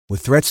With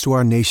threats to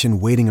our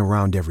nation waiting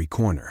around every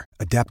corner,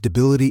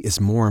 adaptability is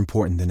more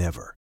important than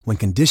ever. When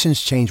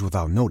conditions change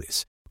without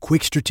notice,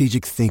 quick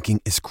strategic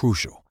thinking is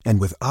crucial.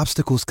 And with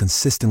obstacles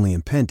consistently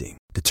impending,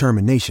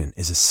 determination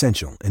is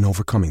essential in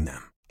overcoming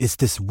them. It's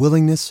this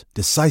willingness,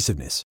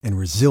 decisiveness, and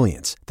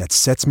resilience that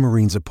sets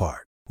Marines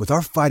apart. With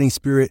our fighting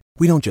spirit,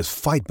 we don't just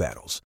fight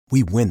battles,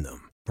 we win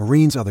them.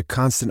 Marines are the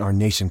constant our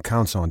nation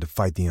counts on to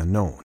fight the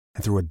unknown.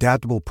 And through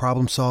adaptable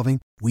problem solving,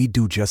 we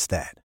do just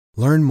that.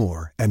 Learn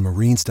more at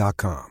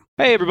marines.com.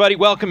 Hey everybody,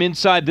 welcome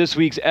inside this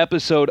week's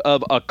episode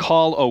of A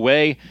Call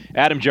Away.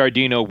 Adam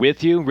Giardino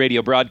with you,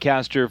 radio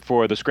broadcaster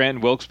for the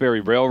Scranton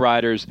Wilkes-Barre Rail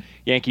Riders,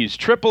 Yankees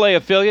AAA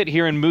affiliate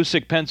here in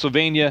Moosic,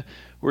 Pennsylvania.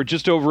 We're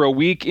just over a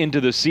week into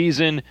the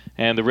season,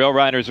 and the Rail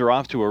Riders are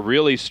off to a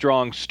really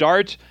strong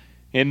start.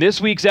 In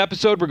this week's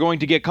episode, we're going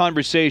to get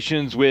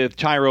conversations with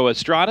Thairo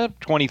Estrada,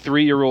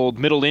 23-year-old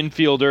middle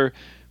infielder,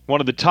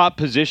 one of the top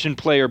position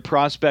player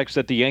prospects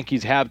that the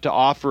Yankees have to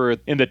offer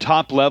in the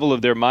top level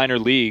of their minor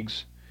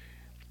leagues.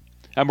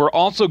 And we're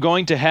also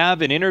going to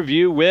have an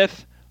interview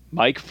with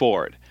Mike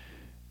Ford,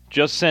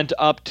 just sent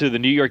up to the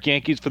New York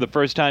Yankees for the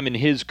first time in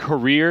his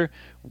career.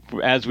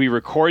 As we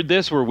record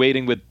this, we're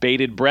waiting with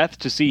bated breath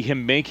to see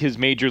him make his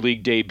major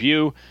league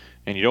debut.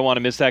 And you don't want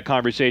to miss that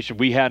conversation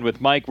we had with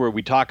Mike, where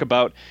we talk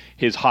about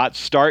his hot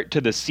start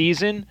to the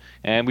season,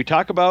 and we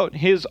talk about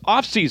his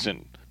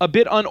offseason. A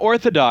bit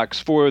unorthodox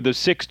for the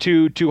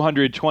 6'2",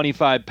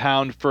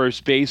 225-pound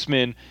first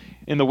baseman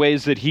in the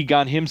ways that he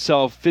got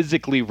himself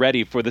physically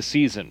ready for the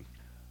season.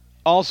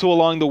 Also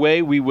along the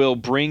way, we will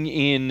bring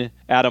in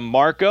Adam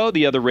Marco,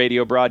 the other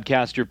radio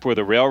broadcaster for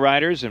the Rail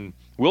Riders, and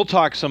we'll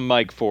talk some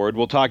Mike Ford.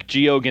 We'll talk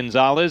Gio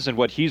Gonzalez and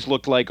what he's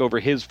looked like over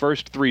his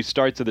first 3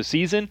 starts of the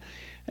season,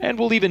 and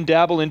we'll even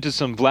dabble into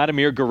some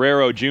Vladimir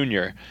Guerrero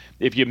Jr.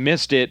 If you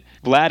missed it,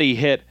 Vladdy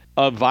hit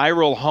a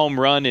viral home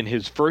run in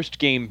his first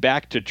game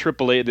back to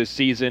AAA this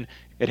season.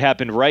 It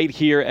happened right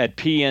here at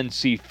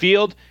PNC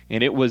Field,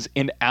 and it was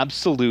an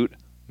absolute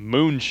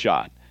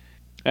moonshot.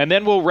 And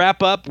then we'll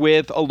wrap up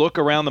with a look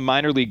around the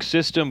minor league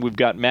system. We've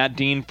got Matt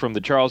Dean from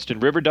the Charleston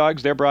River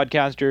Dogs, their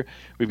broadcaster.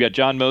 We've got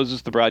John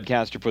Moses, the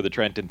broadcaster for the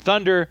Trenton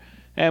Thunder.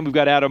 And we've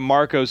got Adam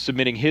Marco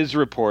submitting his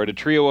report, a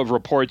trio of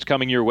reports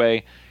coming your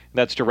way.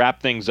 That's to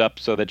wrap things up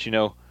so that you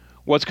know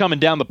what's coming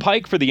down the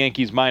pike for the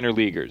Yankees minor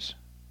leaguers.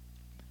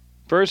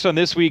 First, on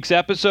this week's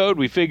episode,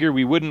 we figure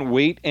we wouldn't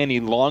wait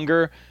any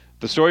longer.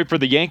 The story for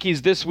the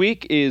Yankees this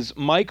week is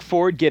Mike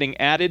Ford getting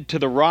added to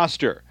the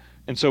roster.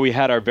 And so we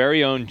had our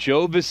very own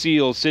Joe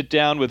Vasile sit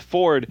down with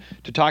Ford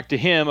to talk to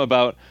him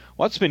about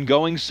what's been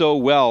going so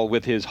well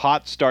with his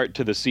hot start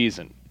to the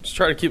season. Just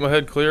try to keep my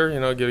head clear,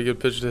 get a good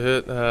pitch to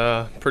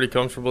hit. Pretty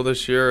comfortable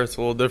this year. It's a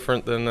little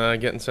different than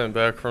getting sent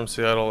back from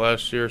Seattle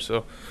last year.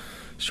 So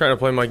just trying to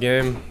play my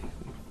game,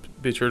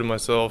 be true to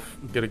myself,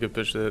 get a good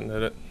pitch to hit and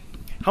hit it.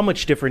 How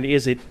much different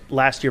is it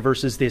last year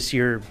versus this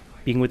year,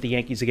 being with the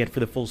Yankees again for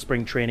the full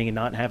spring training and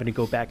not having to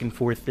go back and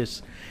forth?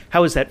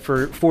 How is that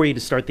for you to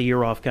start the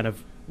year off kind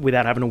of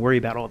without having to worry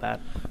about all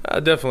that?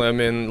 Definitely. I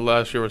mean,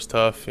 last year was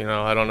tough.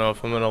 I don't know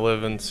if I'm going to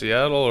live in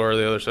Seattle or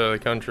the other side of the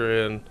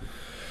country. And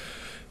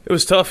it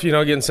was tough,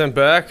 getting sent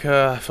back.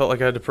 I felt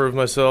like I had to prove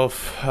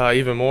myself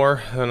even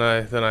more than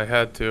I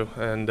had to.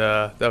 And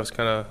that was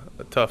kind of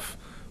a tough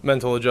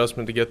mental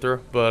adjustment to get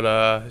through. But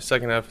the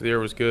second half of the year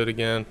was good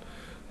again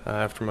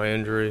after my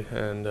injury.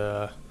 And,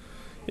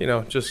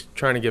 just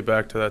trying to get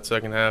back to that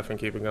second half and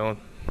keep it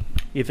going.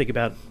 You think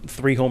about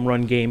 3 home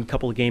run game a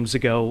couple of games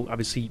ago.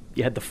 Obviously,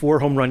 you had the 4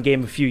 home run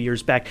game a few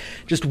years back.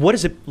 Just what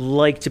is it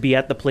like to be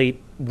at the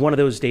plate one of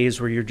those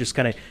days where you're just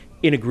kind of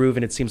in a groove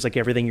and it seems like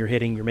everything you're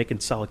hitting, you're making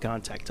solid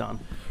contact on?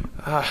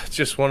 It's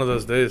just one of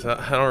those days.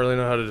 I don't really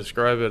know how to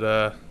describe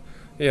it.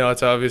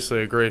 It's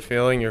obviously a great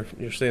feeling.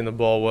 You're seeing the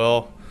ball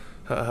well.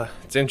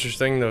 It's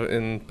interesting,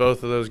 in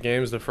both of those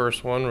games, the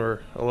first one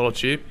were a little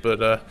cheap,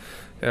 but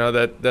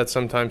that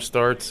sometimes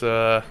starts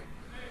a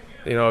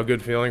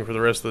good feeling for the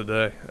rest of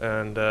the day.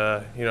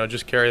 And,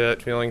 just carry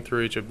that feeling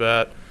through each at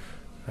bat.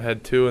 I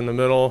had 2 in the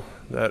middle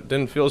that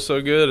didn't feel so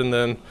good, and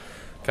then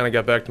kind of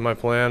got back to my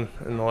plan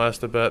in the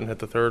last at bat and hit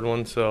the third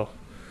one. So,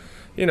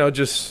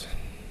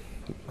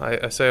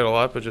 I say it a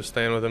lot, but just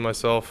staying within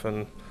myself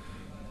and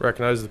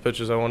recognize the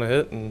pitches I want to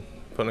hit and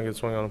putting a good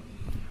swing on them.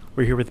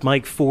 We're here with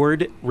Mike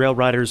Ford, Rail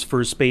Riders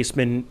first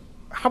baseman.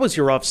 How was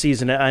your off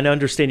season? I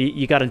understand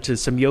you got into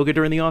some yoga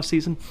during the off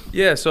season.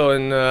 Yeah, so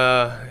in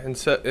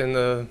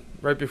the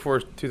right before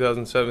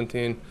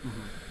 2017,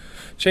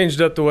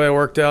 changed up the way I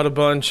worked out a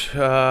bunch.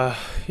 I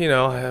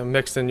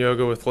mixed in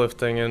yoga with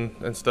lifting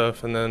and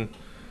stuff. And then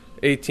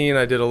 18,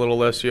 I did a little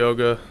less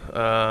yoga.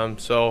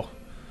 So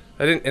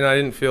I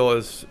didn't feel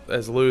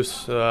as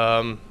loose,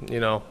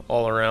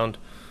 all around.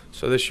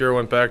 So this year I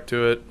went back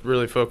to it,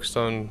 really focused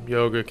on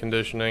yoga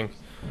conditioning.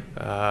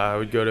 I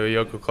would go to a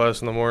yoga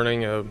class in the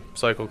morning, a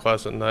cycle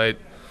class at night.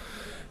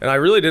 And I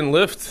really didn't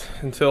lift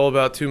until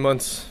about 2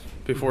 months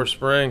before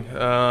spring.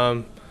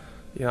 I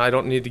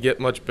don't need to get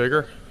much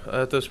bigger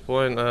at this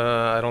point,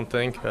 I don't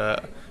think.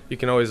 You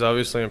can always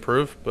obviously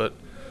improve, but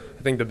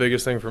I think the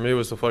biggest thing for me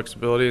was the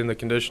flexibility and the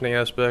conditioning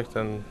aspect,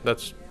 and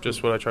that's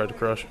just what I tried to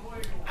crush.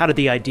 How did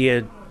the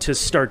idea to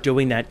start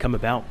doing that come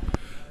about?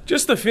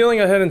 Just the feeling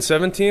I had in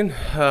 17,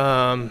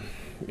 and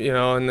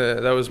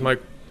that was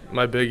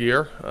my big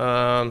year.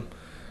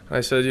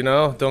 I said,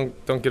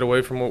 don't get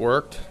away from what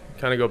worked,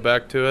 kind of go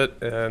back to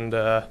it, and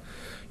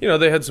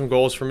they had some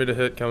goals for me to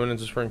hit coming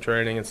into spring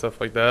training and stuff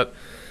like that,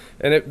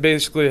 and it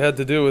basically had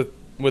to do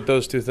with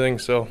those two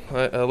things. So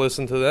I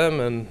listened to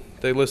them, and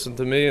they listened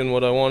to me and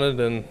what I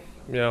wanted, and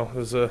it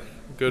was a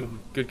good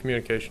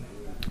communication.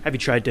 Have you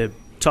tried to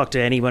talk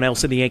to anyone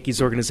else in the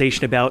Yankees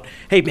organization about,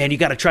 hey man, you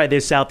got to try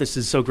this out, this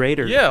is so great?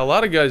 Or yeah, a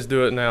lot of guys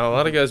do it now. A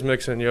lot of guys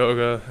mix in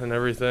yoga and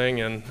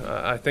everything, and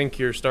I think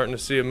you're starting to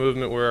see a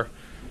movement where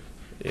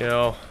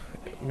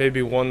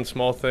maybe one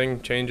small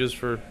thing changes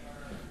for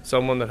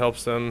someone that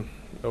helps them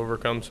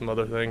overcome some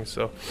other things.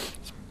 So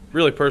it's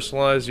really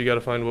personalized. You got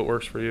to find what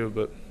works for you,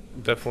 but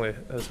definitely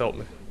has helped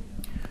me.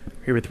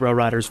 Here with Rail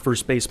Riders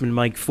first baseman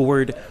Mike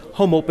Ford.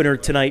 Home opener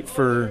tonight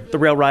for the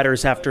Rail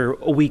Riders after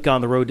a week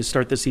on the road to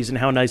start the season.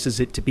 How nice is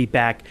it to be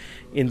back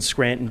in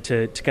Scranton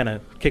to kind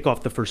of kick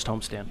off the first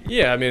homestand?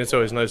 Yeah, it's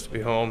always nice to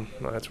be home.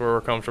 That's where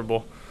we're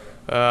comfortable.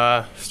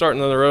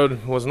 Starting on the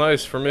road was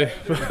nice for me,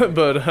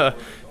 but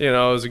it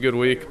was a good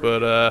week.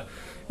 But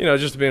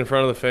just to be in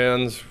front of the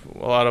fans, a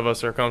lot of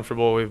us are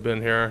comfortable. We've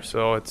been here,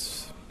 so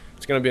it's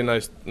going to be a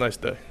nice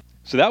day.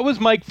 So that was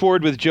Mike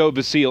Ford with Joe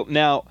Basile.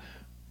 Now,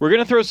 we're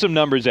going to throw some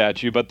numbers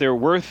at you, but they're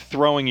worth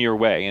throwing your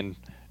way.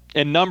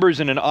 And numbers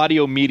in an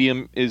audio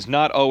medium is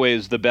not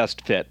always the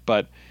best fit,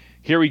 but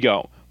here we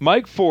go.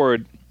 Mike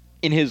Ford,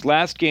 in his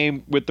last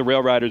game with the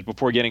Rail Riders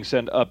before getting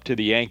sent up to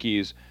the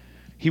Yankees,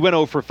 he went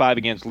 0 for 5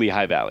 against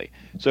Lehigh Valley.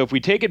 So if we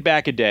take it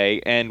back a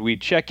day and we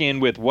check in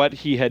with what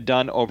he had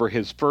done over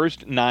his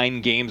first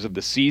 9 games of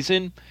the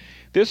season,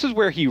 this is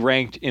where he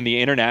ranked in the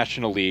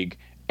International League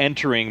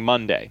entering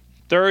Monday.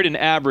 Third in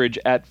average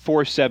at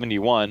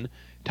 .471,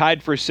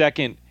 tied for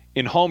second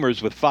in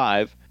homers with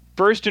 5.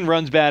 First in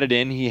runs batted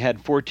in, he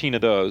had 14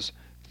 of those.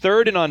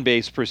 Third in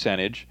on-base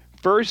percentage.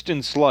 First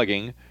in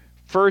slugging.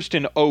 First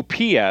in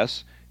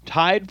OPS.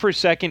 Tied for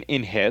second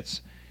in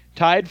hits.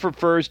 Tied for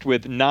first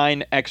with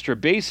 9 extra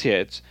base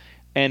hits.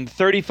 And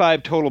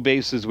 35 total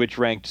bases, which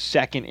ranked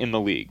second in the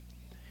league.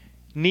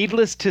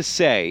 Needless to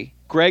say,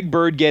 Greg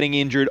Bird getting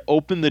injured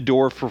opened the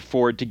door for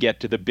Ford to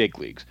get to the big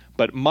leagues.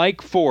 But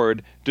Mike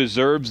Ford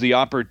deserves the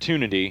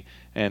opportunity,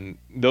 and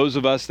those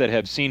of us that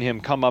have seen him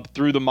come up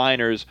through the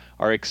minors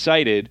are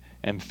excited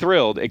and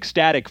thrilled,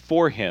 ecstatic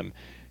for him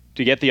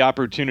to get the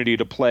opportunity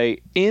to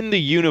play in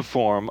the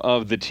uniform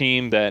of the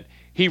team that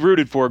he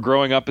rooted for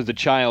growing up as a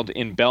child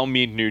in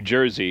Belmead, New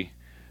Jersey,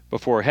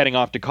 before heading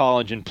off to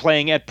college and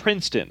playing at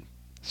Princeton.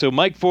 So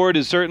Mike Ford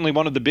is certainly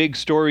one of the big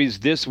stories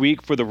this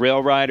week for the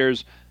Rail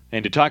Riders.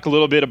 And to talk a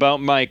little bit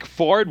about Mike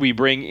Ford, we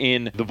bring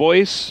in the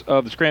voice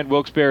of the Scranton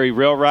Wilkes-Barre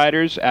Rail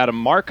Riders, Adam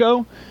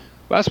Marco.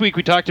 Last week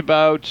we talked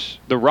about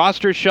the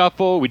roster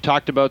shuffle. We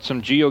talked about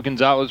some Gio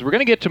Gonzalez. We're going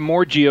to get to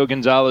more Gio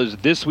Gonzalez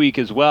this week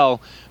as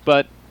well.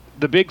 But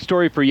the big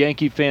story for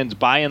Yankee fans,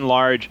 by and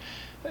large,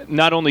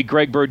 not only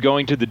Greg Bird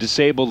going to the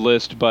disabled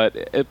list, but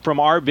from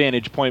our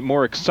vantage point,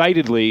 more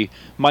excitedly,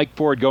 Mike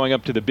Ford going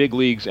up to the big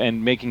leagues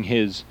and making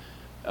his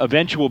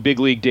eventual big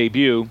league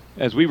debut.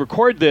 As we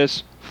record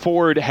this,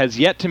 Ford has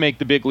yet to make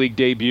the big league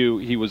debut.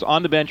 He was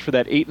on the bench for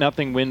that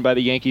 8-0 win by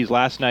the Yankees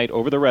last night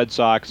over the Red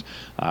Sox,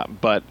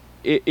 but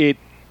it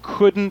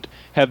couldn't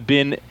have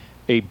been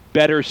a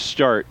better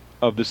start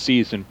of the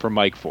season for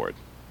Mike Ford.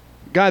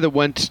 Guy that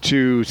went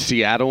to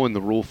Seattle in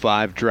the Rule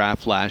 5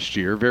 draft last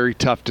year. Very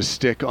tough to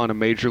stick on a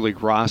major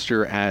league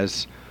roster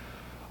as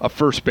a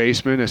first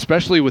baseman,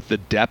 especially with the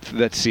depth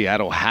that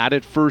Seattle had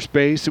at first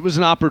base. It was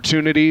an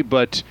opportunity,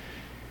 but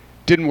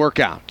didn't work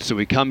out. So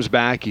he comes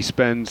back. He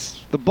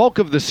spends the bulk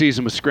of the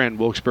season with Scranton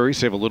Wilkes-Barre.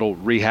 Save a little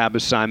rehab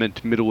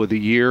assignment middle of the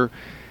year.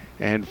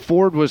 And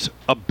Ford was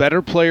a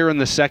better player in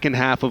the second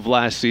half of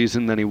last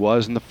season than he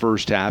was in the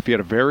first half. He had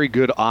a very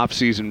good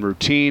offseason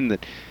routine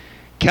that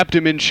kept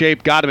him in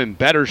shape, got him in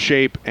better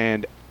shape,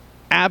 and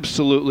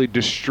absolutely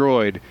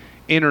destroyed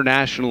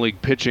International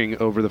League pitching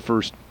over the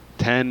first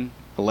 10,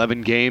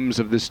 11 games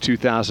of this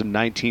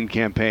 2019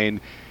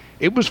 campaign.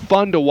 It was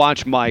fun to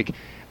watch Mike.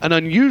 An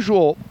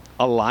unusual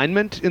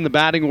alignment in the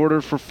batting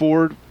order for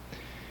Ford.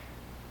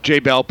 Jay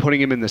Bell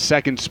putting him in the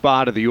second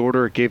spot of the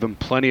order. It gave him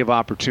plenty of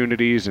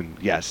opportunities. And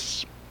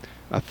yes,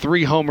 a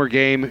 3-homer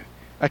game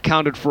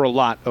accounted for a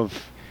lot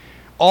of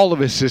all of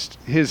his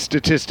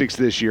statistics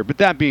this year. But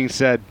that being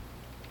said,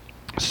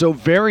 so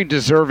very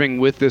deserving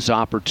with this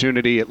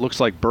opportunity. It looks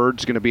like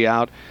Bird's going to be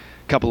out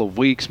a couple of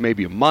weeks,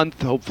 maybe a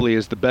month, hopefully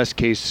is the best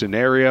case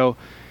scenario.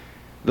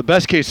 The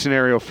best case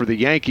scenario for the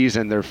Yankees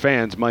and their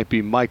fans might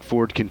be Mike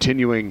Ford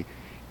continuing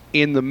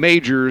in the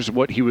majors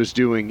what he was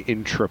doing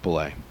in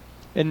AAA.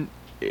 And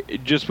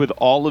just with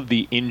all of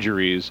the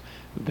injuries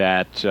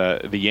that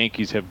the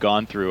Yankees have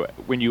gone through,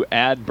 when you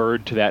add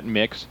Bird to that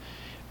mix,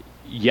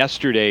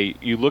 yesterday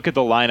you look at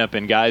the lineup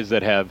and guys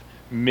that have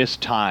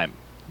missed time.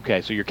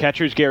 Okay, so your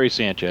catcher's Gary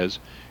Sanchez,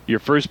 your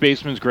first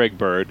baseman's Greg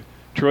Bird,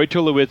 Troy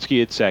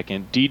Tulowitzki at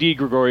second, Didi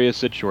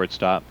Gregorius at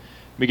shortstop,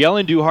 Miguel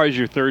Andujar is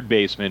your third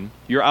baseman.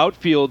 Your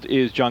outfield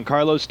is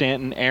Giancarlo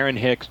Stanton, Aaron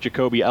Hicks,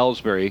 Jacoby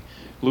Ellsbury.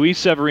 Luis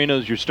Severino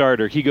is your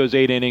starter. He goes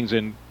 8 innings,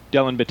 and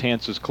Dellin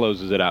Betances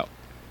closes it out.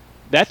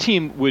 That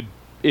team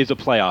is a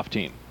playoff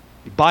team.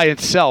 By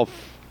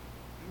itself,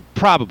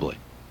 probably.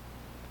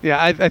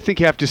 Yeah, I think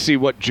you have to see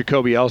what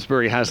Jacoby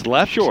Ellsbury has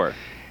left. Sure.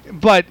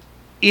 But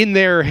in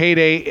their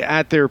heyday,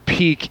 at their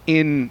peak,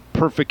 in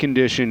perfect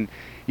condition,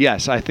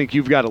 yes, I think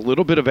you've got a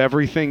little bit of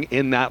everything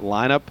in that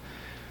lineup.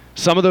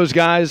 Some of those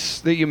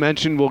guys that you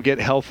mentioned will get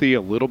healthy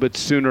a little bit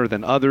sooner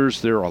than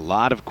others. There are a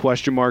lot of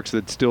question marks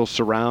that still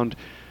surround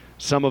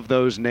some of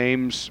those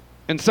names,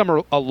 and some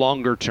are a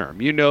longer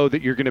term. You know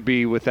that you're going to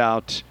be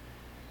without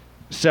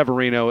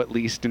Severino at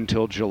least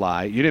until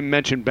July. You didn't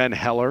mention Ben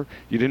Heller.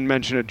 You didn't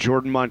mention a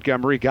Jordan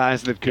Montgomery,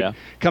 guys that could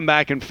come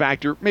back and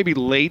factor maybe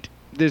late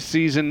this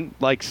season,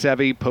 like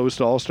Sevy post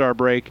All-Star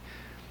break.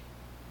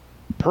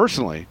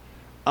 Personally,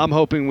 I'm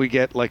hoping we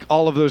get like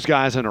all of those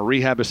guys on a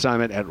rehab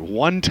assignment at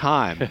one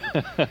time.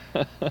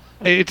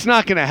 It's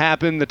not going to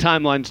happen. The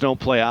timelines don't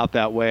play out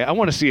that way. I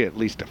want to see at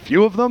least a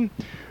few of them,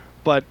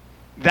 but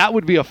that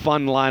would be a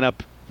fun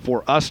lineup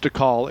for us to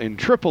call in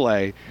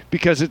AAA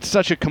because it's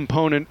such a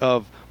component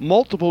of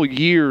multiple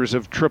years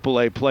of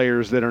AAA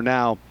players that are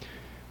now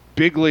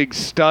big league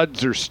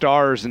studs or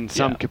stars in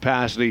some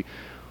capacity,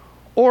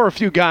 or a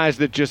few guys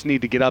that just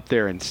need to get up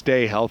there and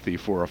stay healthy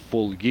for a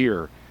full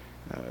year.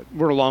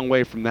 We're a long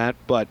way from that,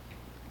 but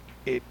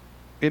it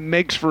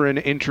makes for an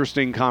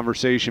interesting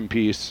conversation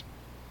piece,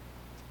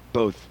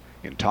 both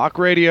in talk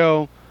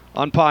radio,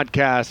 on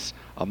podcasts,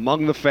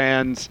 among the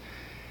fans.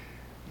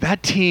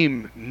 That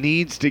team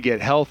needs to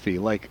get healthy.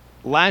 Like,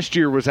 last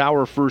year was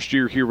our first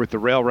year here with the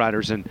Rail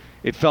Riders, and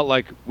it felt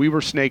like we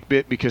were snake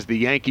bit because the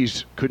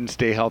Yankees couldn't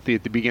stay healthy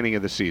at the beginning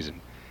of the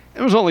season.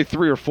 It was only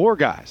 3 or 4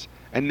 guys,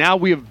 and now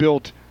we have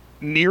built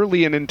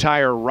nearly an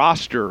entire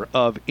roster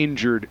of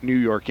injured New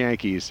York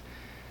Yankees.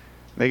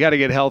 They got to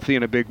get healthy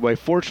in a big way.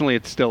 Fortunately,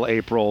 it's still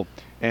April,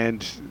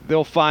 and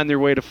they'll find their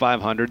way to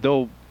 500.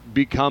 They'll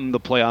become the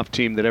playoff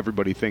team that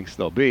everybody thinks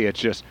they'll be. It's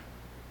just,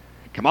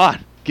 come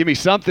on, give me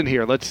something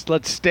here. Let's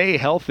stay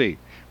healthy.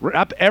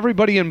 Wrap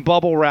everybody in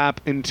bubble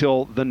wrap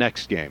until the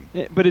next game.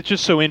 But it's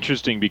just so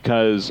interesting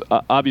because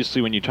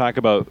obviously when you talk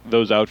about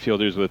those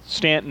outfielders with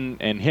Stanton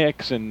and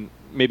Hicks and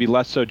maybe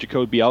less so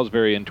Jacoby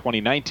Ellsbury in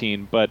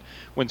 2019, but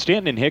when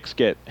Stanton and Hicks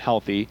get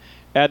healthy,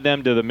 add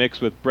them to the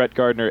mix with Brett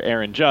Gardner,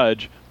 Aaron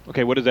Judge.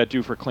 Okay, what does that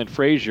do for Clint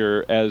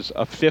Frazier as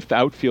a 5th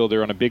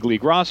outfielder on a big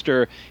league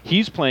roster?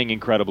 He's playing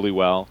incredibly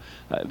well.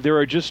 There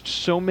are just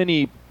so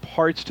many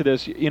parts to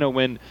this. You know,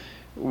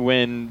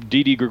 when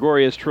Didi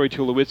Gregorius, Troy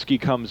Tulowitzki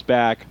comes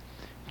back,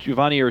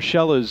 Giovanni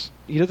Urshela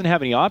he doesn't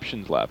have any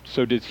options left.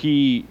 So does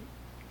he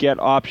get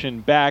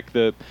option back?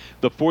 The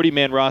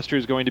 40-man roster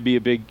is going to be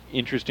a big,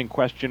 interesting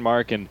question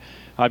mark, and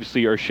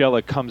obviously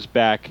Urshela comes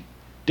back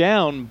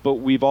down, but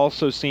we've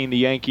also seen the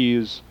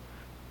Yankees,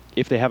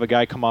 if they have a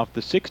guy come off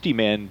the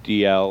 60-man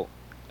DL,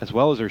 as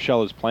well as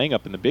Urshela's playing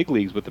up in the big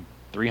leagues with a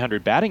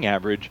 300 batting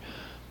average,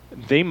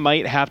 they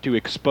might have to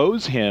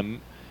expose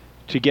him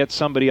to get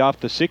somebody off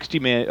the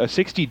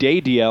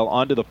 60-day DL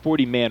onto the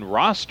 40-man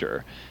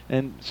roster.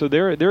 And so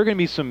there are going to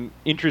be some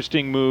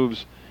interesting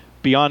moves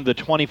beyond the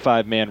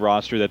 25-man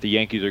roster that the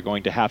Yankees are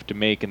going to have to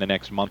make in the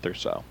next month or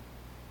so.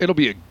 It'll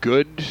be a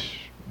good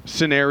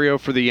scenario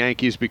for the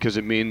Yankees because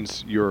it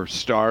means your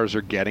stars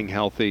are getting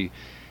healthy.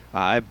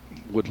 I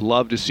would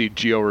love to see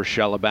Gio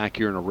Urshela back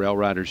here in a Rail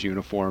Riders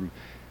uniform.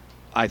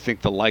 I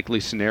think the likely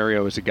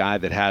scenario is a guy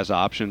that has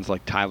options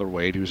like Tyler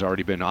Wade, who's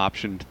already been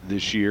optioned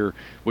this year,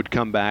 would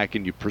come back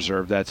and you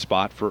preserve that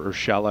spot for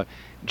Urshela.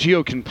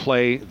 Gio can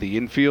play the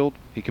infield.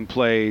 He can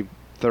play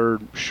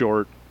third,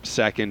 short,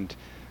 second.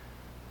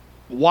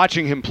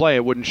 Watching him play,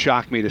 it wouldn't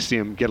shock me to see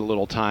him get a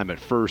little time at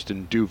first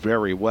and do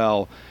very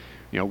well.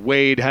 You know,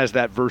 Wade has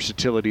that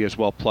versatility as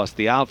well, plus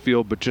the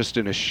outfield, but just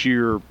in a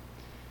sheer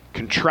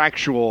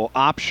contractual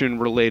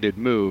option-related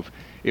move,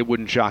 it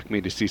wouldn't shock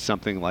me to see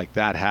something like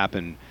that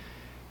happen.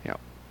 You know,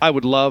 I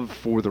would love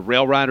for the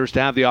Rail Riders to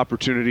have the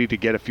opportunity to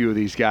get a few of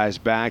these guys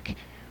back.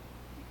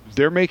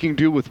 They're making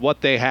do with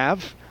what they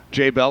have.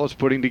 Jay Bell is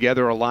putting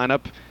together a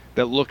lineup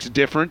that looks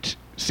different,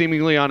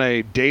 seemingly on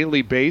a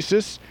daily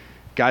basis.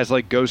 Guys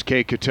like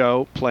Gosuke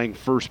Katoh playing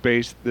first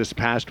base this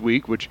past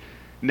week, which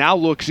now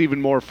looks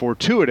even more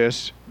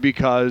fortuitous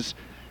because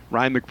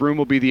Ryan McBroom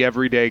will be the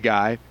everyday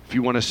guy. If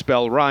you want to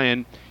spell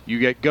Ryan, you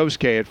get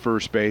Gosuke at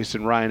first base,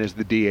 and Ryan is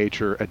the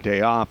DH or a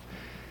day off.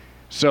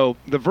 So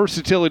the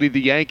versatility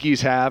the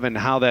Yankees have and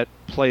how that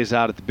plays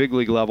out at the big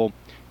league level,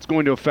 it's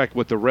going to affect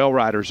what the Rail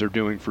Riders are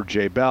doing for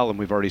Jay Bell, and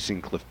we've already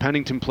seen Cliff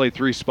Pennington play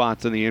 3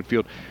 spots in the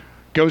infield.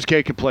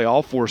 Gosuke can play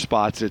all 4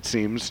 spots, it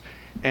seems,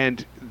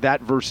 and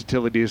that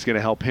versatility is going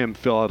to help him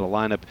fill out a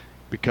lineup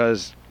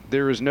because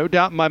there is no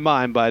doubt in my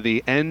mind by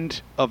the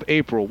end of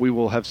April we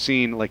will have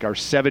seen like our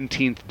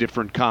 17th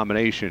different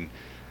combination.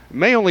 It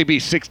may only be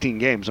 16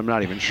 games, I'm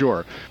not even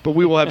sure, but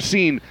we will have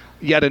seen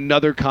yet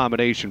another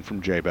combination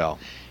from Jay Bell.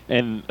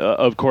 And,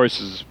 of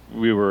course, as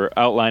we were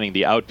outlining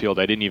the outfield,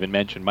 I didn't even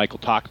mention Michael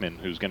Tauchman,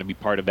 who's going to be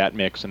part of that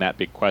mix and that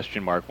big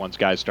question mark once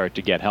guys start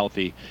to get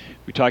healthy.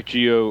 We talked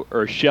Gio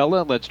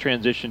Urshela. Let's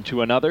transition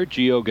to another,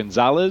 Gio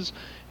Gonzalez,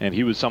 and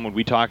he was someone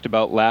we talked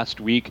about last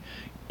week.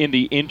 In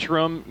the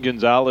interim,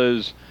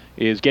 Gonzalez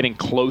is getting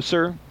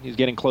closer. He's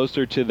getting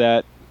closer to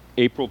that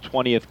April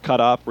 20th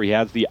cutoff where he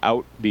has the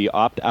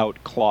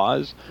opt-out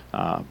clause.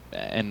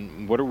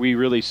 And what are we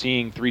really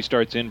seeing 3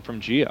 starts in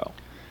from Gio?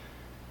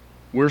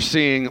 We're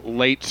seeing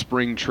late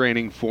spring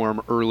training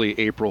form, early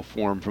April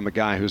form from a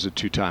guy who's a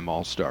 2-time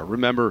All-Star.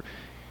 Remember,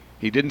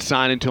 he didn't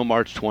sign until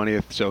March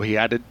 20th, so he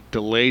had a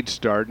delayed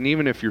start. And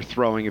even if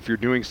you're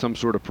doing some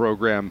sort of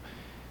program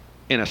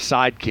in a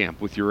side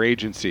camp with your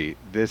agency,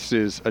 this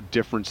is a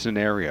different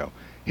scenario.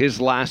 His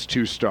last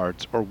 2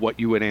 starts are what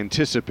you would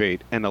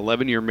anticipate an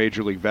 11-year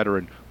Major League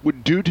veteran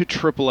would do to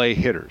AAA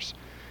hitters.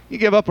 You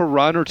give up a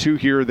run or 2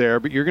 here or there,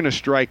 but you're going to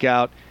strike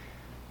out.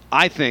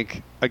 I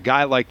think a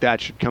guy like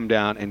that should come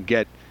down and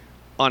get,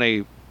 on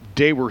a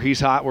day where he's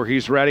hot, where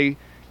he's ready,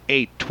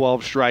 8,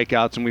 12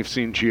 strikeouts, and we've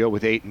seen Gio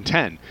with 8 and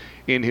 10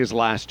 in his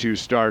last 2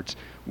 starts.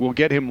 We'll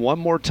get him one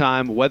more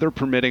time, weather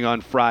permitting,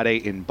 on Friday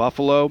in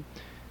Buffalo.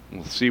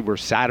 We'll see where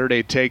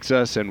Saturday takes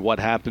us and what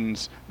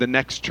happens the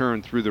next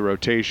turn through the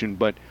rotation.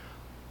 But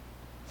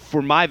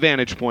for my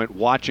vantage point,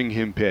 watching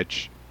him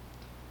pitch,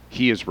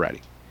 he is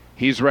ready.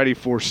 He's ready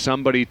for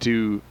somebody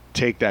to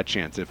take that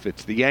chance. If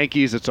it's the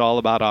Yankees, it's all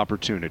about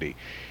opportunity.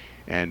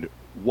 And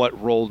what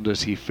role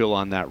does he fill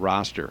on that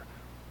roster?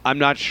 I'm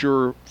not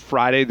sure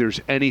Friday there's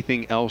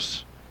anything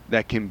else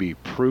that can be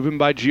proven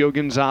by Gio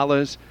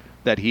Gonzalez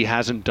that he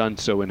hasn't done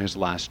so in his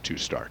last 2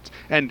 starts.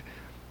 And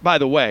by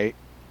the way,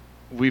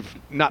 we've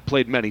not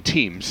played many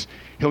teams.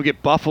 He'll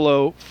get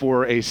Buffalo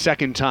for a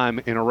second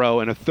time in a row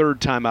and a third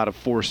time out of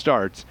 4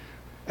 starts.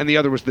 And the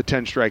other was the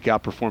 10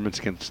 strikeout performance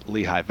against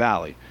Lehigh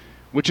Valley,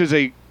 which is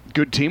a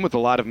good team with a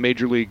lot of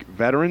Major League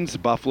veterans.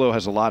 Buffalo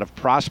has a lot of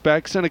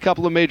prospects and a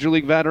couple of Major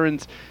League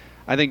veterans.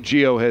 I think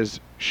Gio has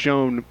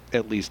shown,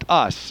 at least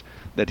us,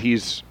 that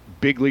he's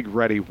big league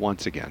ready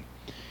once again.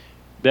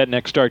 That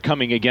next start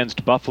coming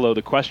against Buffalo,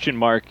 the question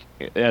mark,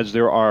 as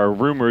there are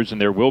rumors, and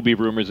there will be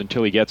rumors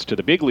until he gets to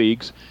the big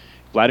leagues,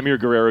 Vladimir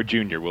Guerrero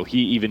Jr., will he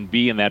even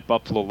be in that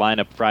Buffalo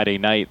lineup Friday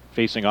night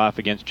facing off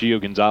against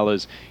Gio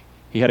Gonzalez?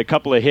 He had a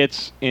couple of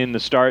hits in the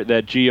start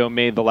that Gio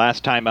made the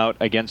last time out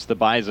against the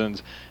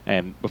Bisons.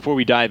 And before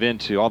we dive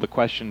into all the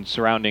questions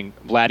surrounding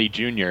Vladdy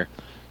Jr.,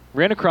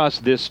 ran across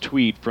this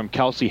tweet from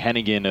Kelsey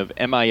Hennigan of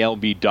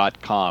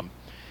MILB.com.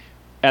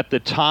 At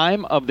the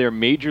time of their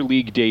Major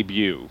League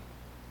debut,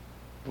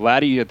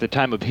 at the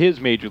time of his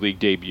Major League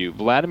debut,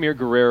 Vladimir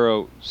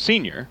Guerrero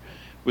Sr.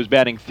 was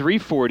batting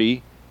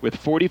 .340 with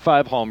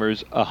 45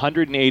 homers,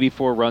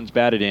 184 runs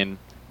batted in,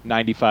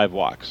 95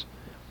 walks.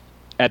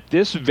 At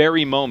this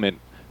very moment,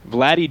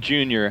 Vladdy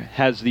Jr.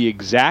 has the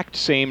exact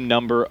same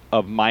number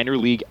of minor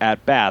league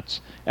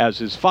at-bats as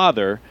his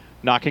father,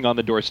 knocking on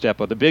the doorstep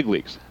of the big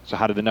leagues. So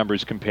how do the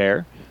numbers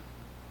compare?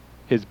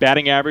 His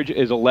batting average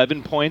is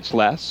 11 points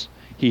less.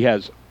 He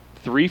has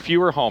 3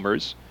 fewer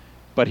homers,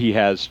 but he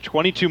has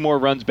 22 more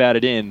runs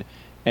batted in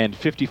and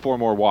 54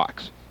 more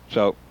walks.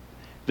 So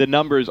the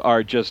numbers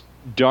are just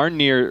darn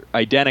near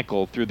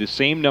identical through the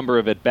same number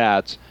of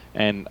at-bats.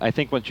 And I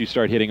think once you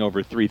start hitting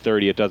over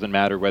 330, it doesn't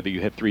matter whether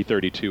you hit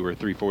 332 or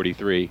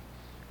 343.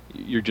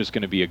 You're just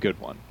going to be a good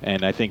one.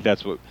 And I think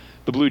that's what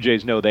the Blue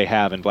Jays know they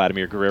have in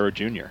Vladimir Guerrero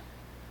Jr.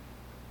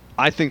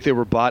 I think they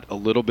were bought a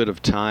little bit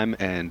of time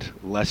and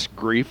less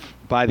grief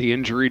by the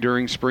injury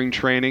during spring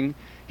training.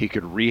 He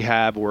could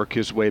rehab, work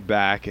his way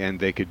back, and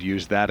they could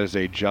use that as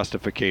a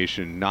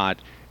justification, not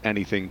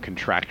anything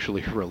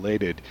contractually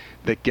related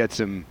that gets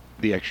him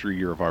the extra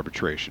year of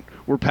arbitration.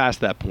 We're past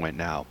that point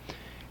now.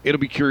 It'll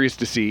be curious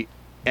to see,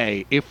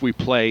 if we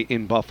play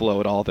in Buffalo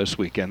at all this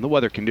weekend. The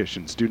weather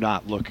conditions do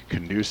not look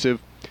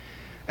conducive.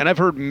 And I've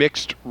heard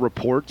mixed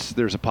reports.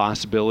 There's a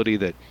possibility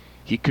that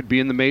he could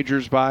be in the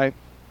majors by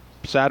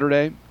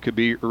Saturday, could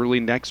be early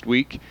next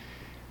week.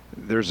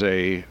 There's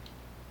I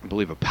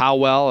believe, a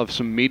powwow of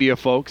some media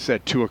folks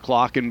at 2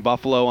 o'clock in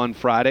Buffalo on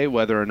Friday.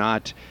 Whether or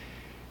not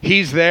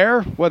he's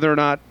there, whether or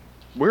not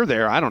we're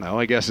there, I don't know.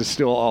 I guess it's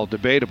still all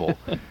debatable.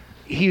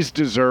 He's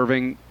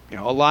deserving.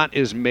 A lot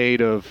is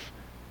made of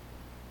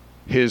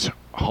his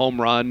home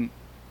run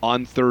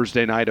on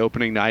Thursday night,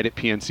 opening night at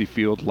PNC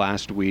Field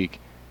last week.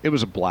 It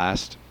was a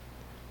blast.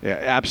 Yeah,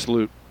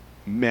 absolute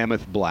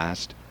mammoth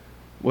blast.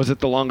 Was it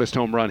the longest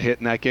home run hit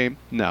in that game?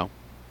 No.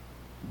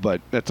 But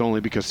that's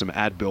only because some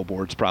ad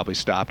billboards probably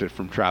stopped it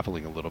from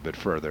traveling a little bit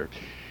further.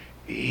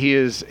 He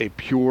is a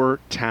pure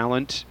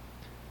talent.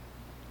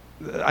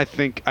 I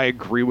think I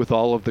agree with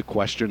all of the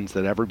questions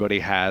that everybody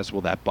has.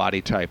 Will that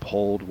body type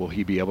hold? Will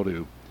he be able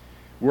to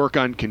work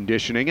on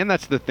conditioning? And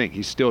that's the thing.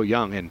 He's still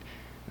young, and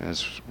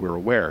as we're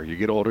aware, you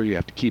get older, you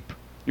have to keep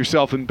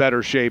yourself in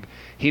better shape.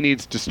 He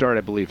needs to start,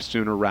 I believe,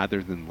 sooner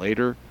rather than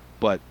later.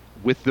 But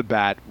with the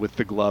bat, with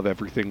the glove,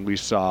 everything we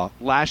saw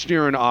last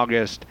year in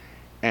August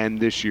and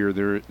this year,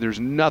 there's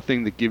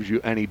nothing that gives you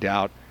any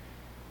doubt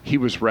he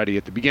was ready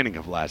at the beginning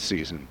of last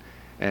season.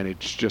 and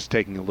it's just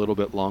taking a little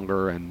bit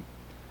longer. And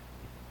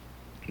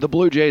the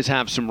Blue Jays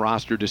have some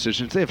roster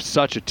decisions. They have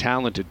such a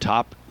talented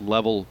top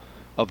level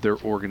of their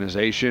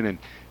organization, and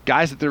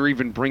guys that they're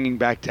even bringing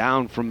back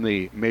down from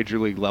the major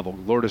league level.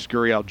 Lourdes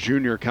Gurriel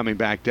Jr. coming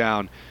back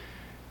down.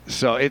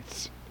 So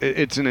it's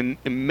an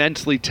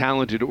immensely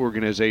talented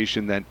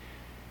organization that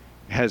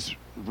has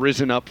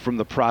risen up from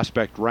the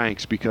prospect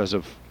ranks because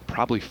of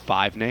probably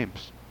 5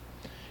 names.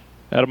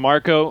 Adam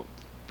Marco,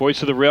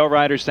 voice of the Rail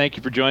Riders, thank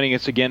you for joining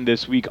us again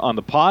this week on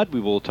the pod.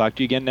 We will talk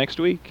to you again next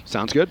week.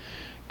 Sounds good.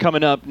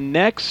 Coming up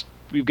next,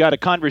 we've got a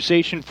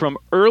conversation from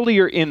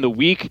earlier in the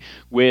week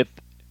with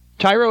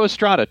Thairo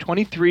Estrada,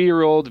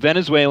 23-year-old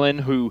Venezuelan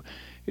who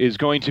is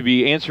going to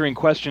be answering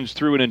questions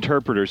through an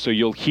interpreter. So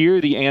you'll hear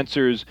the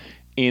answers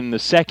in the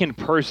second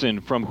person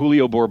from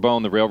Julio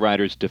Bourbon, the Rail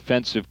Riders'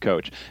 defensive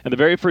coach. And the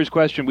very first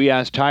question we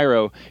asked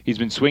Thairo, he's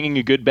been swinging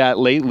a good bat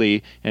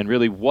lately, and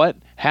really what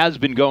has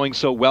been going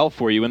so well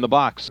for you in the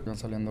box?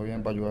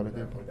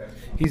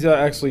 He's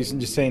actually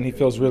just saying he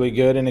feels really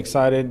good and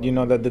excited,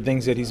 that the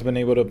things that he's been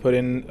able to put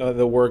in,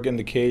 the work in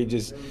the cage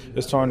is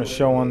starting to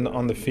show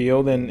on the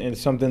field, and it's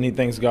something he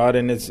thanks God,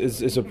 and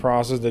it's a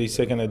process that he's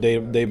taking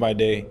day by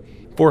day.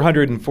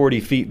 440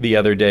 feet the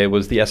other day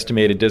was the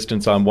estimated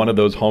distance on one of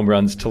those home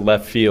runs to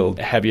left field.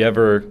 Have you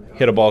ever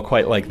hit a ball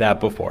quite like that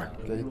before?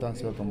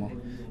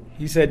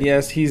 He said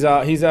yes. He's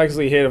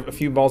actually hit a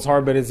few balls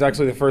hard, but it's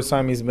actually the first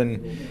time he's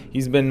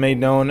been made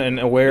known and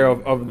aware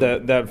of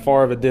that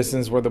far of a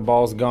distance where the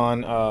ball's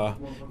gone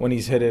when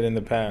he's hit it in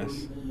the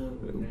past.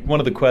 One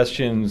of the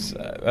questions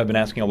I've been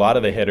asking a lot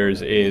of the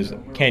hitters is,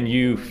 can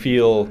you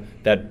feel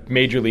that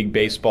Major League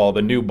Baseball,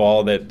 the new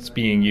ball that's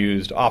being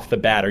used off the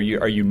bat, are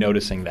you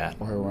noticing that?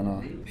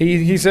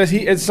 He says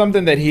it's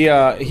something that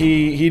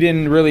he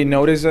didn't really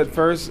notice at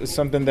first. It's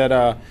something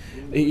that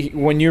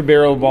when you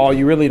barrel ball,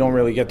 you really don't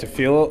really get to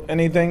feel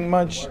anything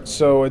much.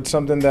 So it's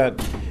something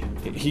that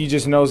he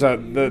just knows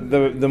that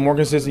the more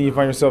consistent you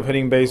find yourself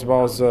hitting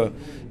baseballs,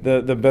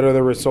 the better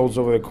the results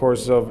over the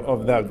course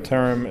of that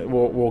term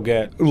will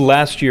get.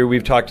 Last year,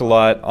 we've talked a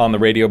lot on the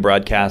radio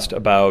broadcast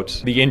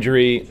about the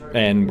injury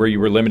and where you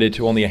were limited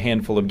to only a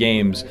handful of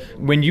games.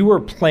 When you were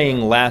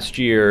playing last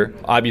year,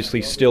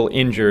 obviously still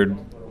injured,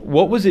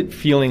 what was it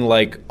feeling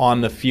like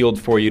on the field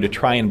for you to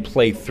try and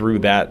play through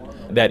that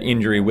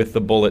injury with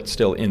the bullet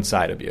still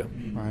inside of you?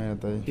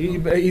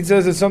 He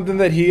says it's something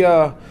that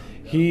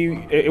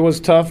it was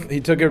tough. He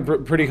took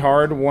it pretty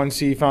hard once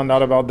he found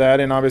out about that,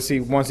 and obviously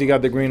once he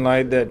got the green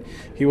light, that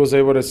he was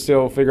able to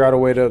still figure out a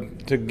way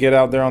to get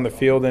out there on the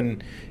field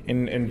and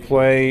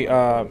play.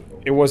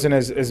 It wasn't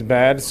as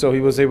bad, so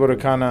he was able to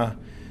kind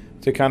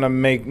of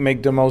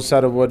make the most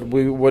out of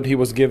what he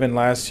was given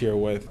last year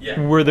with. Yeah.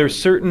 Were there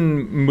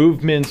certain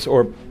movements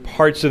or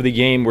parts of the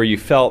game where you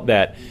felt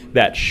that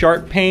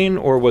sharp pain,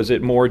 or was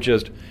it more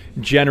just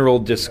general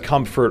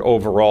discomfort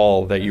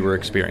overall that you were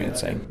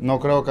experiencing? No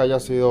creo que haya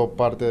sido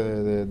parte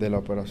de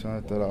la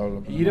operación de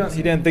lado.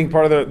 He didn't think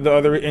part of the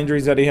other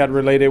injuries that he had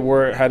related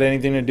had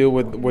anything to do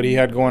with what he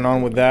had going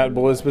on with that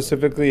bullet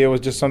specifically. It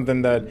was just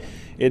something that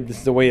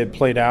it's the way it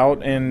played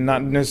out, and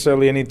not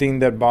necessarily anything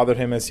that bothered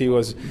him as he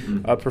was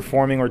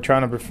performing or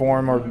trying to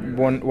perform, or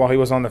while he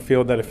was on the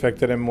field that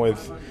affected him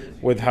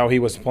with how he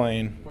was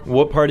playing.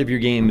 What part of your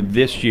game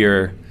this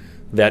year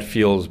that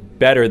feels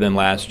better than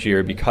last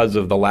year because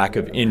of the lack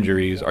of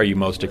injuries are you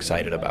most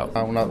excited about?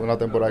 Una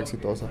temporada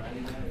exitosa.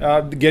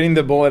 Getting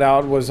the bullet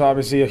out was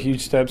obviously a huge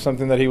step,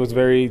 something that he was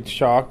very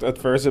shocked at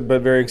first,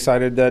 but very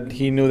excited that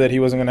he knew that he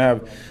wasn't going to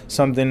have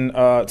something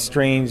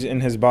strange in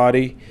his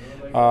body.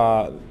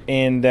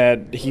 And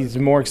that he's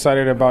more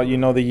excited about,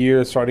 the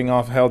year starting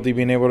off healthy,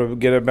 being able to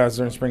get at bats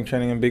during spring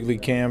training and big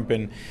league camp,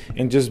 and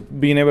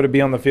just being able to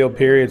be on the field,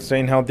 period.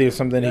 Staying healthy is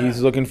something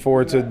he's looking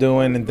forward to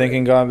doing, and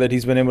thanking God that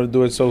he's been able to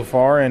do it so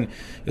far, and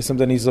it's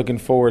something he's looking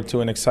forward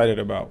to and excited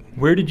about.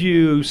 Where did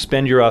you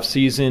spend your off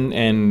season,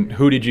 and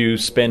who did you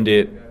spend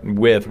it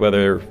with,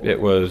 whether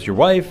it was your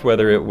wife,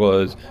 whether it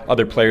was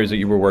other players that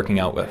you were working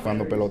out with?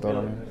 Jugando pelota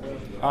ahora mismo.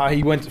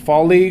 He went to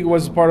Fall League,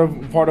 was part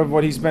of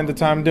what he spent the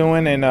time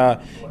doing, and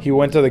he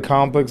went to the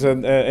complex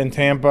in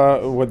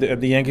Tampa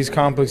at the Yankees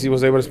complex. He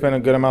was able to spend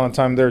a good amount of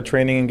time there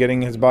training and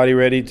getting his body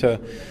ready to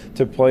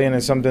play, and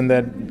it's something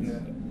that,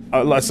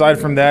 aside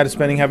from that,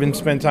 having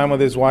spent time with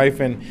his wife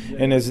and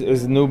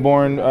his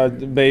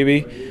newborn baby,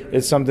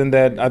 it's something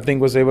that I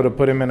think was able to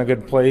put him in a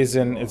good place,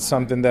 and it's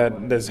something that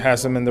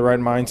has him in the right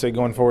mindset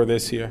going forward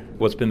this year.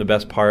 What's been the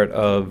best part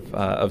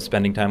of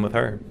spending time with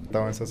her?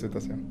 Estaba en esa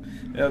situación.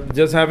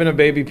 Just having a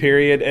baby,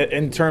 period,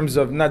 in terms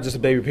of not just a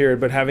baby, period,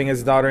 but having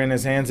his daughter in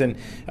his hands and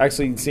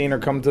actually seeing her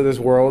come to this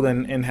world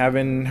and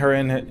having her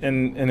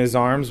in his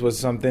arms was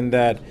something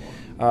that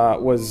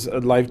was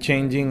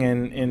life-changing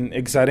and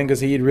exciting,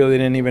 because he really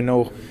didn't even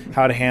know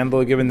how to handle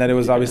it, given that it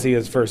was obviously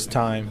his first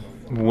time.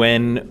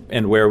 When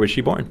and where was she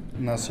born?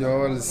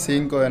 Nació el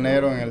 5 de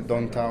enero en el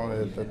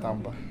downtown de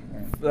Tampa.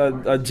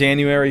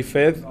 January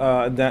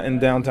 5th in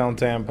downtown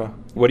Tampa.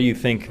 What do you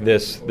think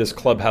this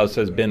clubhouse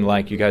has been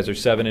like? You guys are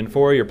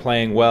 7-4. You're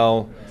playing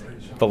well.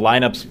 the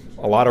lineup's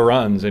a lot of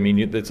runs. I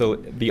mean,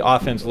 the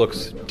offense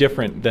looks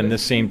different than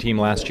this same team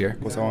last year.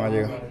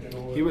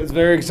 It was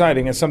very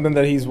exciting. It's something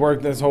that he's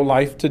worked his whole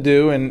life to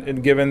do,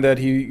 and given that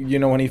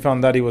when he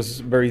found that, he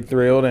was very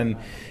thrilled, and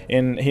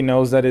he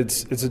knows that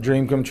it's a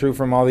dream come true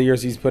from all the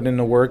years he's put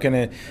into work, and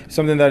it's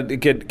something that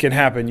it can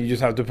happen. You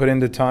just have to put in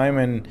the time,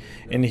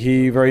 and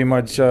he very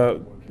much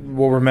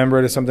will remember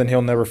it as something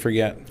he'll never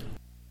forget.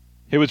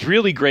 It was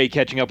really great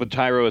catching up with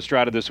Thairo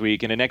Estrada this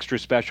week, and an extra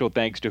special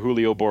thanks to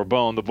Julio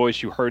Borbon, the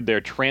voice you heard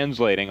there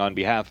translating on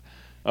behalf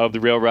of the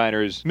Rail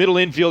Riders. Middle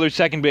infielder,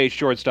 second base,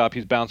 shortstop.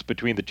 He's bounced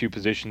between the two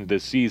positions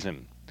this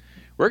season.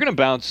 We're going to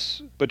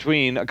bounce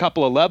between a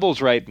couple of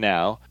levels right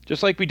now,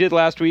 just like we did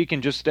last week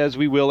and just as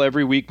we will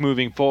every week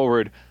moving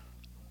forward.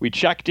 We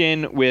checked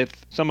in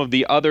with some of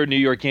the other New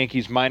York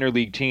Yankees minor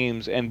league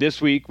teams, and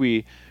this week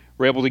we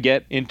were able to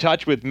get in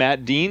touch with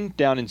Matt Dean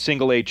down in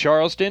Single-A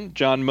Charleston,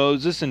 John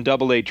Moses in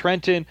Double-A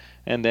Trenton,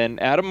 and then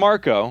Adam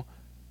Marco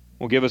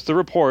will give us the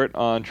report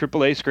on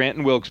Triple-A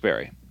Scranton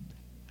Wilkes-Barre.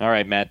 All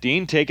right, Matt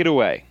Dean, take it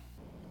away.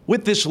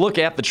 With this look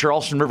at the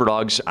Charleston River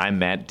Dogs, I'm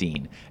Matt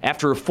Dean.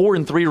 After a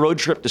 4-3 road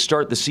trip to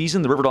start the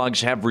season, the River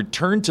Dogs have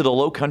returned to the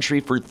Low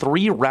Country for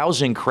 3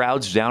 rousing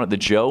crowds down at the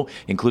Joe,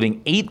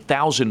 including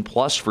 8,000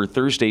 plus for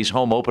Thursday's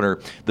home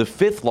opener, the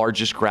 5th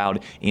largest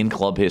crowd in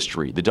club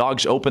history. The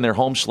Dogs open their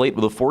home slate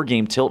with a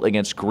 4-game tilt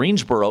against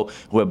Greensboro,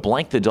 who have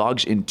blanked the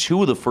Dogs in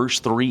 2 of the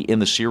first 3 in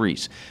the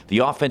series. The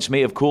offense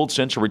may have cooled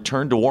since a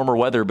return to warmer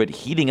weather, but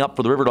heating up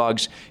for the River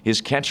Dogs is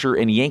catcher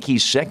and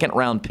Yankees'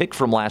 second-round pick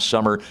from last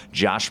summer,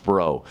 Josh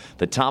Breaux.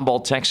 The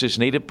Tomball, Texas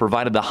native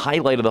provided the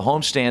highlight of the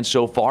homestand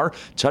so far,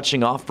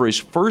 touching off for his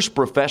first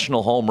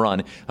professional home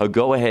run, a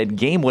go-ahead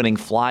game-winning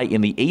fly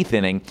in the 8th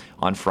inning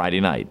on Friday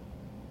night.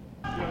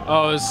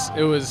 Oh,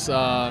 it was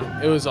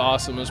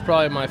awesome. It was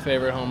probably my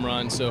favorite home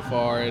run so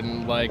far,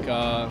 and I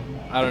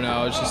don't know,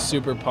 I was just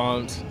super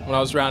pumped. When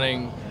I was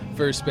rounding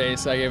first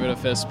base, I gave it a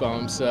fist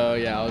bump, so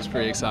yeah, I was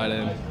pretty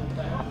excited.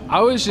 I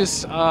was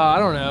just, I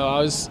don't know, I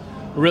was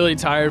really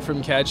tired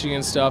from catching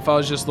and stuff. I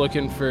was just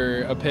looking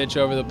for a pitch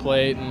over the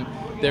plate, and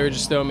they were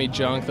just throwing me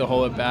junk the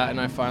whole at bat,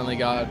 and I finally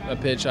got a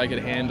pitch I could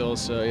handle.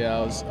 So yeah,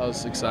 I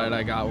was excited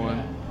I got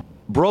one.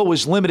 Breaux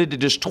was limited to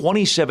just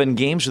 27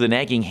 games with a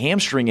nagging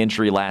hamstring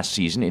injury last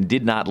season and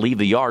did not leave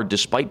the yard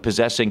despite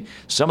possessing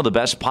some of the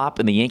best pop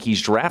in the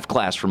Yankees draft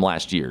class from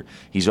last year.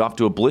 He's off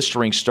to a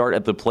blistering start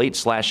at the plate,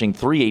 slashing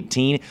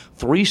 .318,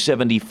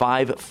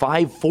 .375,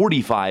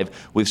 .545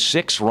 with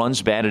 6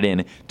 runs batted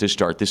in to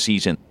start the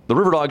season. The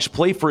River Dogs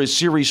play for a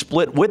series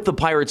split with the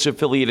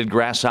Pirates-affiliated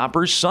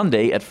Grasshoppers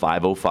Sunday at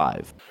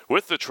 5:05.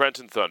 With the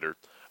Trenton Thunder,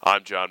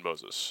 I'm John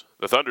Moses.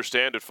 The Thunder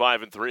stand at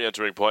 5-3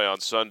 entering play on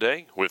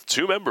Sunday with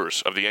 2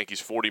 members of the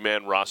Yankees'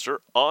 40-man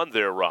roster on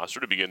their roster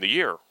to begin the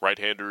year,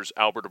 right-handers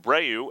Albert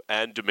Abreu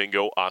and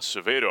Domingo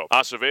Acevedo.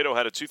 Acevedo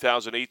had a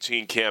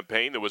 2018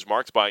 campaign that was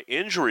marked by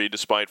injury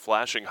despite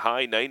flashing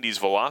high 90s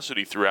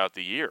velocity throughout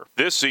the year.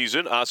 This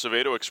season,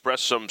 Acevedo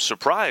expressed some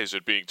surprise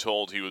at being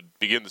told he would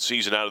begin the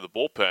season out of the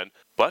bullpen,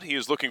 but he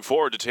is looking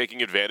forward to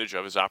taking advantage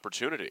of his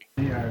opportunity.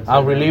 I'm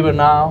a reliever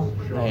now,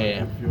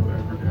 and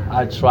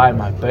I try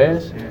my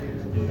best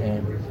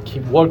and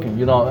keep working.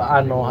 You know,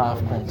 I know how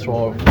to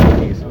control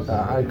this.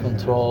 I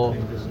control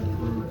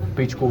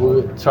pitch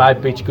good, try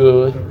pitch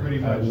good,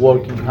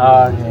 working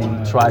hard,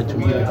 and try to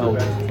get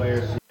healthy.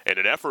 In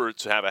an effort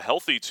to have a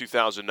healthy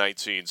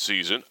 2019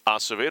 season,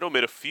 Acevedo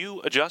made a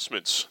few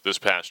adjustments this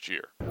past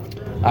year.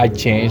 I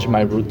changed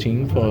my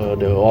routine for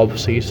the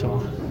off-season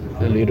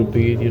a little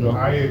bit, you know.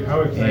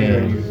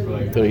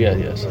 And so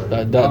yes,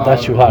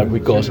 that's too hard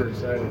because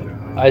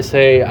I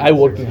say I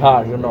working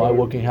hard, you know. I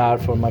working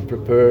hard for my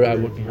prepare. I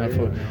working hard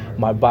for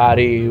my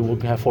body.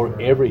 Working hard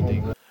for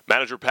everything.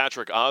 Manager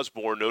Patrick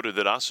Osborne noted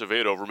that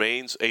Acevedo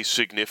remains a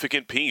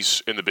significant piece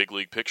in the big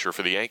league picture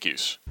for the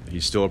Yankees.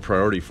 He's still a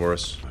priority for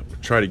us.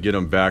 Try to get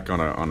him back on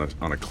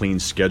a clean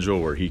schedule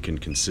where he can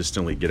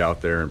consistently get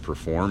out there and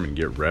perform and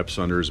get reps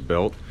under his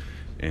belt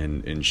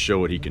and show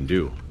what he can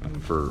do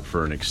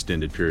for an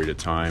extended period of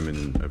time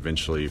and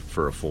eventually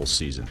for a full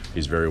season.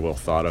 He's very well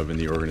thought of in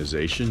the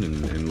organization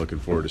and looking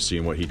forward to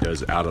seeing what he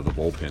does out of the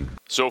bullpen.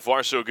 So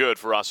far, so good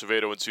for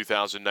Acevedo in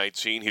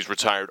 2019. He's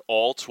retired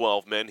all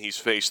 12 men he's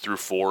faced through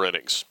 4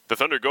 innings. The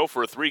Thunder go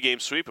for a 3-game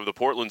sweep of the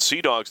Portland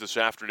Sea Dogs this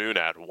afternoon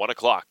at 1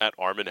 o'clock at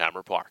Arm &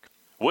 Hammer Park.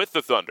 With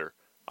the Thunder,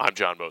 I'm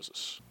John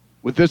Moses.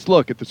 With this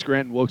look at the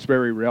Scranton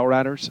Wilkes-Barre Rail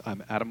Riders,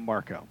 I'm Adam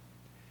Marco.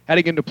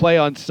 Heading into play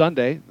on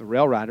Sunday, the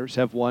Rail Riders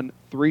have won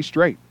 3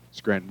 straight.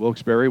 Scranton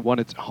Wilkes-Barre won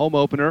its home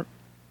opener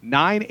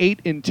 9, 8,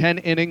 and 10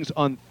 innings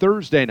on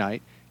Thursday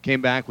night.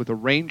 Came back with a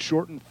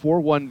rain-shortened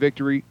 4-1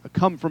 victory, a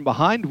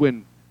come-from-behind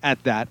win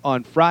at that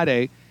on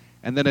Friday,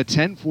 and then a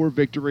 10-4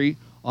 victory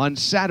on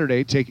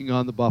Saturday, taking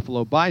on the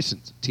Buffalo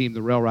Bisons, a team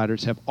the Rail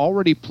Riders have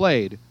already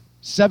played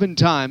 7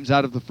 times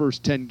out of the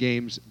first 10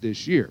 games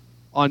this year.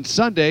 On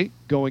Sunday,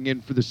 going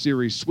in for the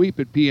series sweep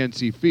at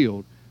PNC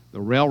Field, the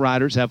Rail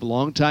Riders have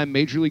longtime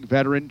Major League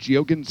veteran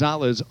Gio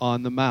Gonzalez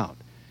on the mound.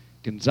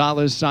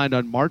 Gonzalez, signed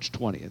on March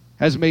 20th,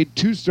 has made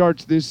 2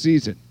 starts this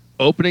season.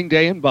 Opening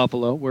day in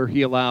Buffalo, where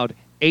he allowed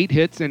 8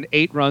 hits and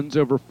 8 runs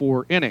over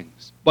 4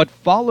 innings, but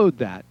followed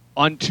that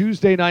on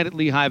Tuesday night at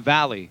Lehigh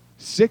Valley,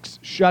 6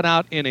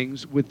 shutout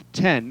innings with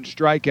 10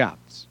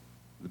 strikeouts.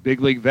 The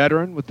big league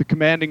veteran with the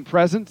commanding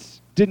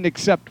presence didn't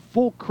accept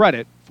full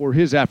credit for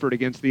his effort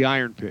against the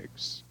Iron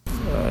Pigs.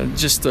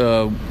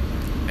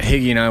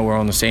 Higgy and I were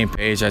on the same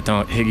page. I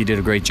thought Higgy did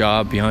a great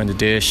job behind the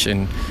dish,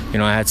 and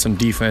I had some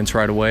defense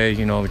right away.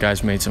 The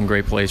guys made some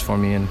great plays for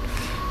me, and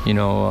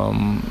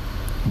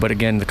but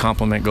again, the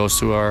compliment goes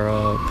to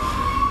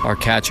our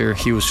catcher.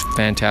 He was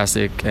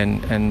fantastic,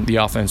 and the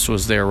offense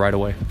was there right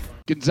away.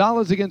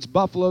 Gonzalez against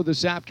Buffalo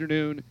this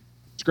afternoon.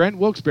 Scranton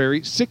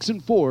Wilkes-Barre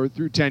 6-4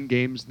 through 10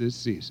 games this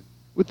season.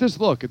 With this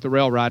look at the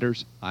Rail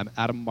Riders, I'm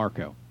Adam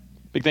Marco.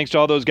 Big thanks to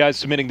all those guys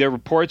submitting their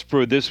reports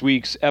for this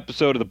week's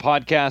episode of the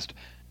podcast.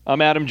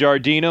 I'm Adam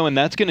Giardino, and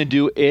that's going to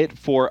do it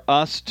for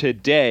us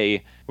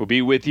today. We'll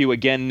be with you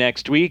again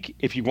next week.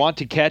 If you want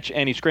to catch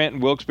any Scranton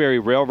Wilkes-Barre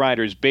Rail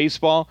Riders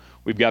baseball,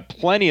 we've got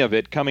plenty of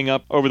it coming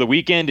up over the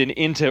weekend and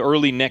into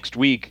early next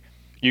week.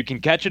 You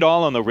can catch it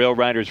all on the Rail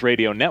Riders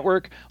Radio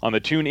Network, on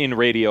the TuneIn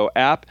Radio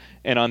app,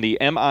 and on the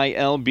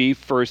MILB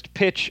First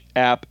Pitch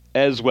app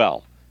as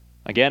well.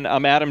 Again,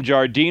 I'm Adam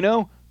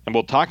Giardino, and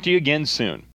we'll talk to you again soon.